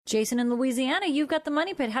Jason in Louisiana, you've got the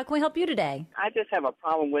Money Pit. How can we help you today? I just have a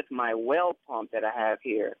problem with my well pump that I have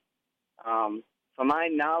here. From my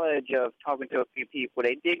knowledge of talking to a few people,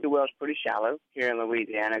 they dig the wells pretty shallow here in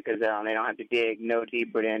Louisiana because they don't have to dig no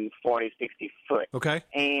deeper than 40, 60 foot. Okay.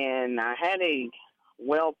 And I had a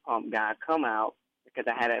well pump guy come out because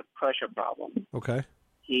I had a pressure problem. Okay.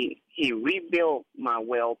 He rebuilt my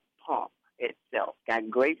well pump itself. Got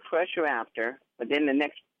great pressure after, but then the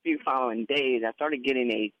next few following days, I started getting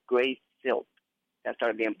a gray silt that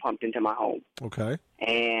started being pumped into my home. Okay.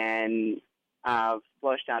 And I've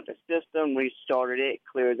flushed out the system, restarted it,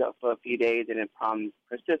 clears up for a few days, and then problems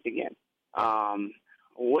persist again.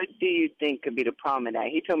 What do you think could be the problem with that?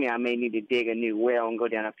 He told me I may need to dig a new well and go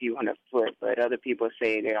down a few hundred foot, but other people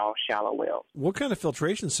say they're all shallow wells. What kind of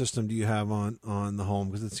filtration system do you have on the home?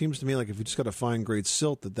 Because it seems to me like if you just got a fine-grade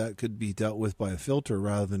silt, that could be dealt with by a filter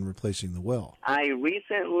rather than replacing the well. I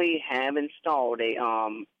recently have installed a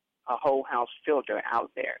whole house filter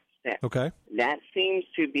out there. Okay. That seems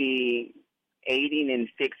to be aiding in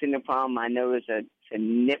fixing the problem. I noticed a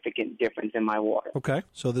significant difference in my water. Okay,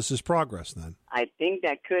 so this is progress then. I think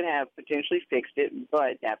that could have potentially fixed it,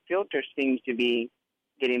 but that filter seems to be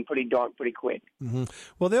getting pretty dark pretty quick. Mm-hmm.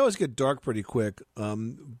 Well, they always get dark pretty quick,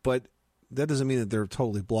 but that doesn't mean that they're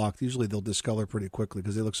totally blocked. Usually they'll discolor pretty quickly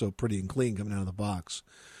because they look so pretty and clean coming out of the box.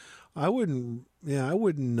 I wouldn't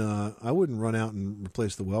run out and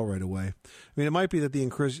replace the well right away. I mean, it might be that the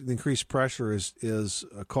increased pressure is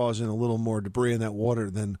causing a little more debris in that water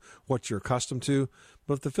than what you're accustomed to.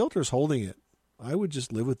 But if the filter's holding it, I would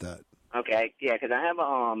just live with that. Okay, yeah, because I have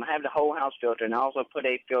the whole house filter, and I also put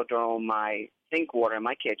a filter on my sink water in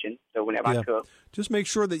my kitchen. So whenever I cook, just make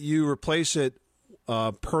sure that you replace it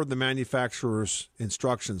per the manufacturer's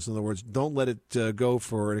instructions. In other words, don't let it go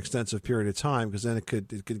for an extensive period of time because then it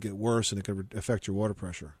could get worse and it could affect your water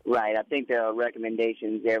pressure. Right. I think there are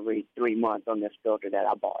recommendations every 3 months on this filter that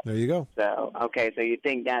I bought. There you go. So, okay, so you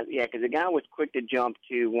think that, because the guy was quick to jump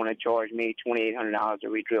to want to charge me $2,800 to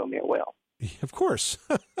re-drill me a well. Of course.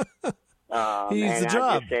 He's the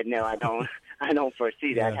job. I just said, no, I don't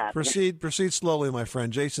foresee that happening. Proceed slowly, my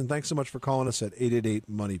friend. Jason, thanks so much for calling us at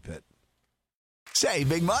 888-MONEY-PIT. Save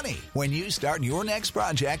big money when you start your next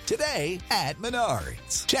project today at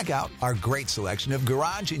Menards. Check out our great selection of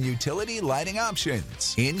garage and utility lighting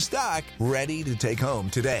options. In stock, ready to take home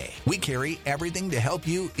today. We carry everything to help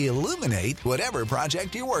you illuminate whatever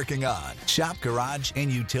project you're working on. Shop garage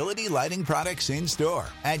and utility lighting products in store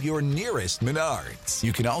at your nearest Menards.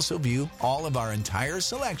 You can also view all of our entire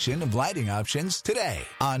selection of lighting options today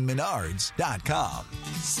on Menards.com.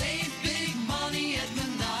 Save big